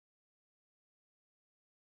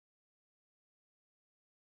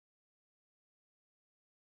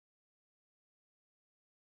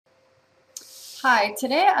Hi,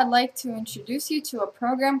 today I'd like to introduce you to a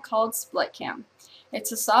program called SplitCam.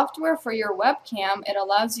 It's a software for your webcam. It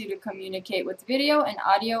allows you to communicate with video and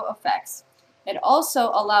audio effects. It also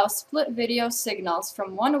allows split video signals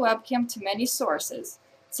from one webcam to many sources,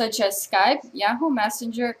 such as Skype, Yahoo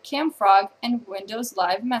Messenger, Camfrog, and Windows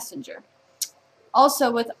Live Messenger.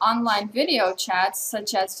 Also with online video chats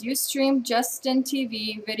such as Ustream, Justin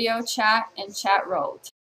TV, Video Chat, and Chatroulette.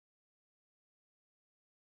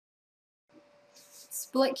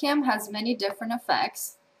 SplitCam has many different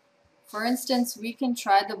effects. For instance, we can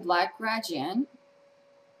try the black gradient.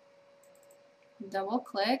 Double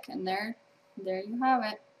click and there you have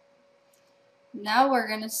it. Now we're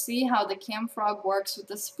going to see how the Camfrog works with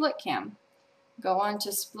the SplitCam. Go on to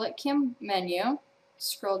SplitCam menu,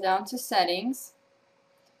 scroll down to settings,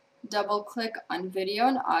 double click on video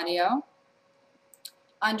and audio.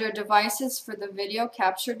 Under devices for the video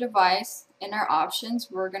capture device, in our options,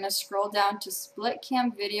 we're going to scroll down to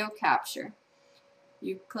SplitCam video capture.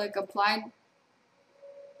 You click apply.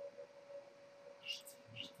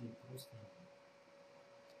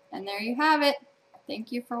 And there you have it.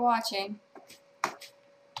 Thank you for watching.